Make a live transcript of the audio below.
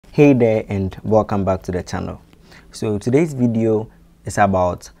Hey there and welcome back to the channel. So today's video is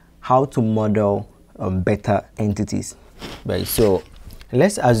about how to model better entities, right? So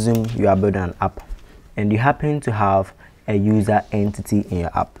let's assume you are building an app and you happen to have a user entity in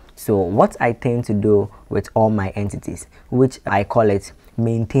your app. So what I tend to do with all my entities, which I call it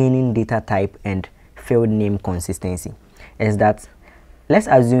maintaining data type and field name consistency, is that let's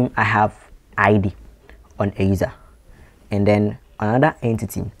assume I have ID on a user and then another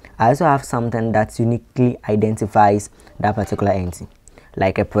entity. I also have something that uniquely identifies that particular entity,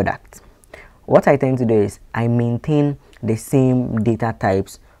 like a product. What I tend to do is I maintain the same data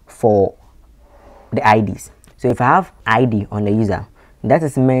types for the IDs. So if I have ID on the user, that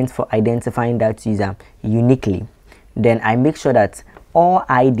is meant for identifying that user uniquely, then I make sure that all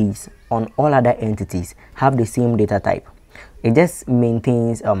IDs on all other entities have the same data type. It just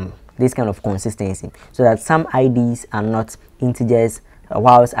maintains this kind of consistency so that some IDs are not integers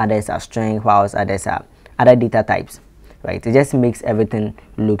whilst others are string, whilst others are other data types, right? It just makes everything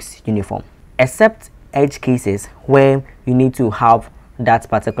looks uniform, except edge cases where you need to have that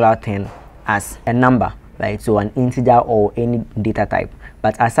particular thing as a number, right? So an integer or any data type.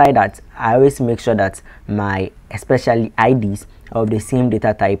 But aside that, I always make sure that my especially IDs are of the same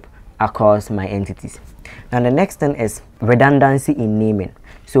data type across my entities. Now the next thing is redundancy in naming.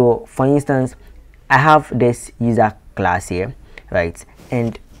 So for instance, I have this user class here, right?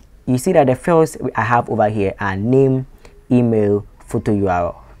 And you see that the fields I have over here are name, email, photo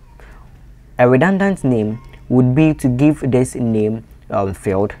URL. A redundant name would be to give this name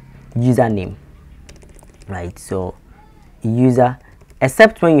field username, right? So user,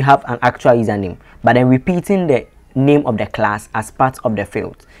 except when you have an actual username, but then repeating the name of the class as part of the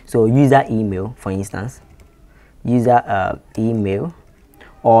field. So user email, for instance, user email,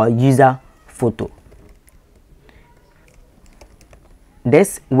 or user photo.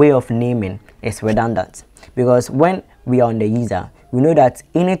 This way of naming is redundant because when we are on the user, we know that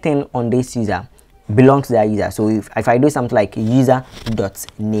anything on this user belongs to that user. So if I do something like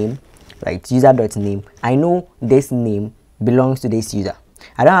user.name, right, user.name, I know this name belongs to this user.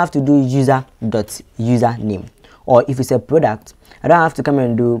 I don't have to do user.username. Or if it's a product, I don't have to come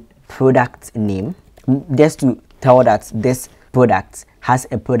and do product name just to tell that this product has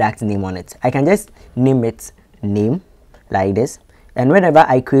a product name on it. I can just name it name like this, and whenever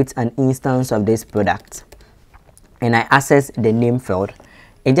I create an instance of this product and I access the name field,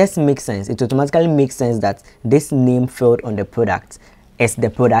 it just makes sense. It automatically makes sense that this name field on the product is the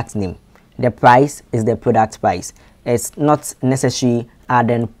product name. The price is the product price. It's not necessary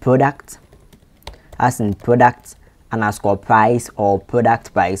adding product as in product underscore price or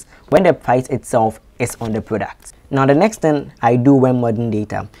product price when the price itself is on the product. Now the next thing I do when modeling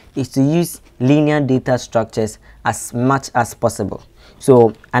data is to use linear data structures as much as possible.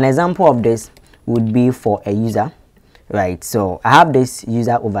 So an example of this would be for a user, right? So I have this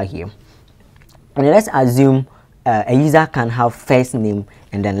user over here, and let's assume a user can have first name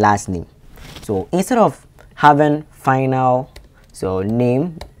and then last name. So instead of having final, so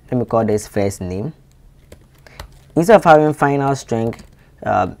name, let me call this first name. Instead of having final string,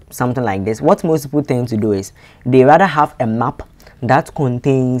 something like this, what most people tend to do is they rather have a map that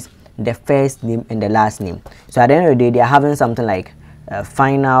contains the first name and the last name. So at the end of the day, they are having something like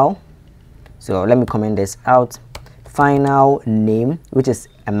final, so let me comment this out, final name, which is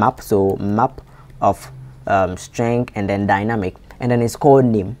a map, so map of string and then dynamic, and then it's called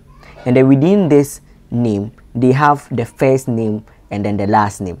name, and then within this name they have the first name and then the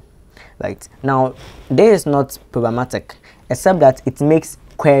last name. Right now, this is not problematic, except that it makes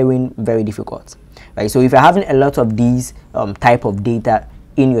querying very difficult. Right, so if you're having a lot of these type of data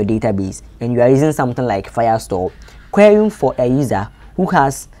in your database and you are using something like Firestore, querying for a user who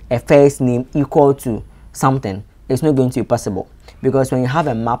has a first name equal to something is not going to be possible, because when you have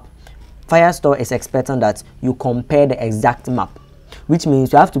a map, Firestore is expecting that you compare the exact map, which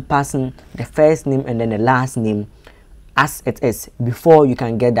means you have to pass in the first name and then the last name as it is before you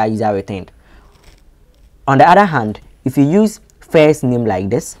can get that user returned. On the other hand, if you use first name like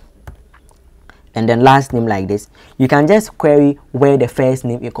this and then last name like this, you can just query where the first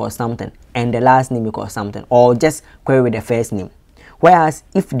name equals something and the last name equals something, or just query with the first name. Whereas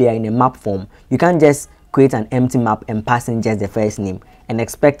if they are in a map form, you can't just create an empty map and pass in just the first name and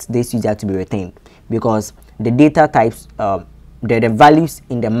expect this user to be retained, because the data types, the values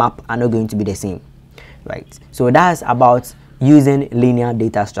in the map are not going to be the same. Right, so that's about using linear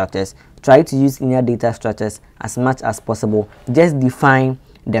data structures. Try to use linear data structures as much as possible. Just define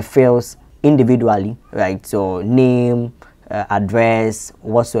the fields individually, right? So name, address,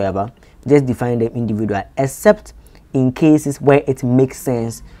 whatsoever, just define them individually, except in cases where it makes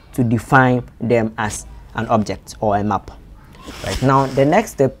sense to define them as an object or a map. Right now, the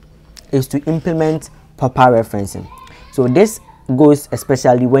next step is to implement proper referencing. So this goes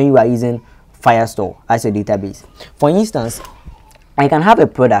especially when you are using Firestore as a database. For instance, I can have a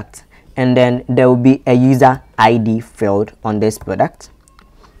product and then there will be a user ID field on this product,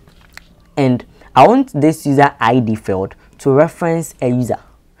 and I want this user ID field to reference a user,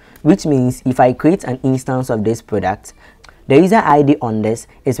 which means if I create an instance of this product, the user ID on this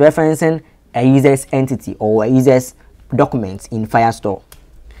is referencing a user's entity or a user's document in Firestore.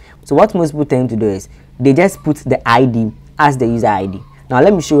 So what most people tend to do is they just put the ID as the user ID. Now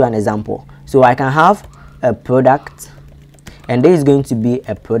let me show you an example. So I can have a product, and there is going to be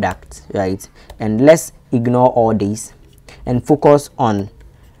a product, right? And let's ignore all these and focus on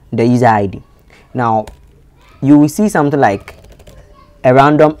the user ID. Now you will see something like a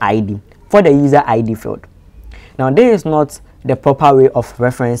random ID for the user ID field. Now this is not the proper way of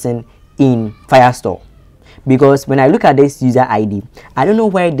referencing in Firestore, because when I look at this user ID, I don't know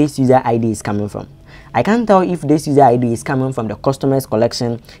where this user ID is coming from. I can't tell if this user ID is coming from the customers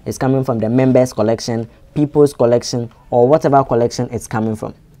collection, it's coming from the members collection, people's collection, or whatever collection it's coming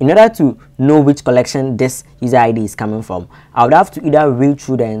from. In order to know which collection this user ID is coming from, I would have to either read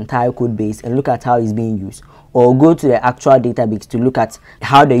through the entire code base and look at how it's being used, or go to the actual database to look at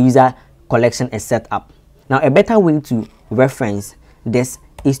how the user collection is set up. Now a better way to reference this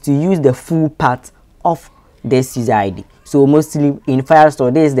is to use the full path of this user ID. So mostly in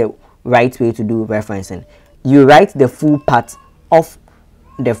Firestore, this is the right way to do referencing. You write the full path of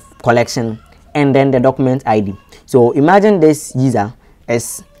the collection and then the document ID. So imagine this user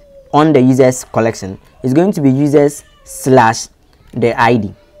is on the users collection. It's going to be users slash the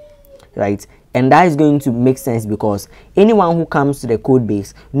ID, right? And that is going to make sense because anyone who comes to the code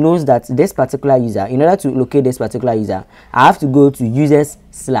base knows that this particular user, in order to locate this particular user, I have to go to users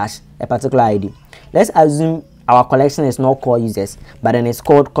slash a particular ID. Let's assume our collection is not called users, but then it's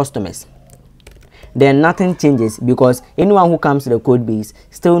called customers. Then nothing changes because anyone who comes to the code base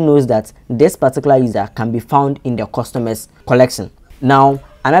still knows that this particular user can be found in the customers collection. Now,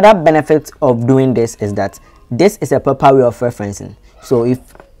 another benefit of doing this is that this is a proper way of referencing. So if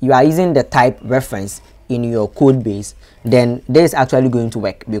you are using the type reference in your code base, then this is actually going to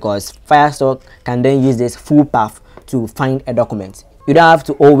work because Firestore can then use this full path to find a document. You don't have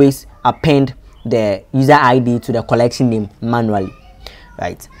to always append the user ID to the collection name manually,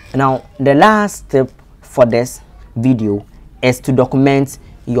 right? Now the last step for this video is to document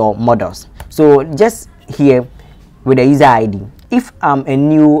your models. So just here with the user ID, if I'm a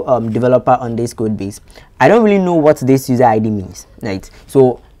new developer on this code base, I don't really know what this user ID means, right?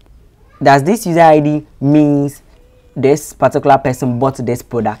 So does this user ID means this particular person bought this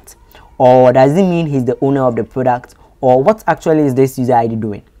product, or does it mean he's the owner of the product, or what actually is this user ID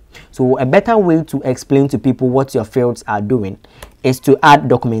doing? So a better way to explain to people what your fields are doing is to add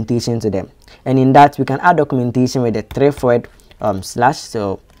documentation to them. And in that, we can add documentation with a 3-word slash,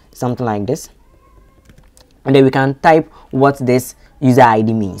 so something like this. And then we can type what this user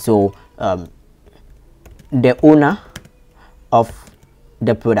ID means. So the owner of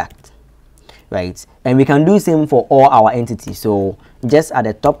the product, right? And we can do same for all our entities. So just at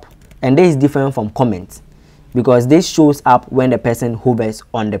the top, and this is different from comments, because this shows up when the person hovers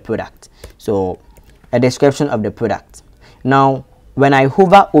on the product. So a description of the product. Now when I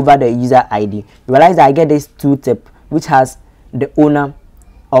hover over the user ID, realize that I get this tooltip which has the owner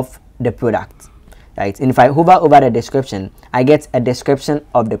of the product, right? And if I hover over the description, I get a description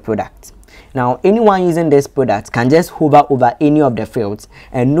of the product. Now anyone using this product can just hover over any of the fields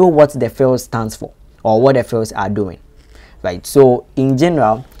and know what the field stands for or what the fields are doing, right? So in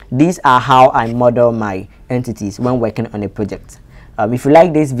general, these are how I model my entities when working on a project. If you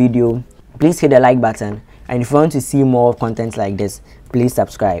like this video, please hit the like button, and if you want to see more content like this, please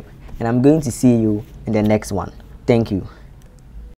subscribe, and I'm going to see you in the next one. Thank you.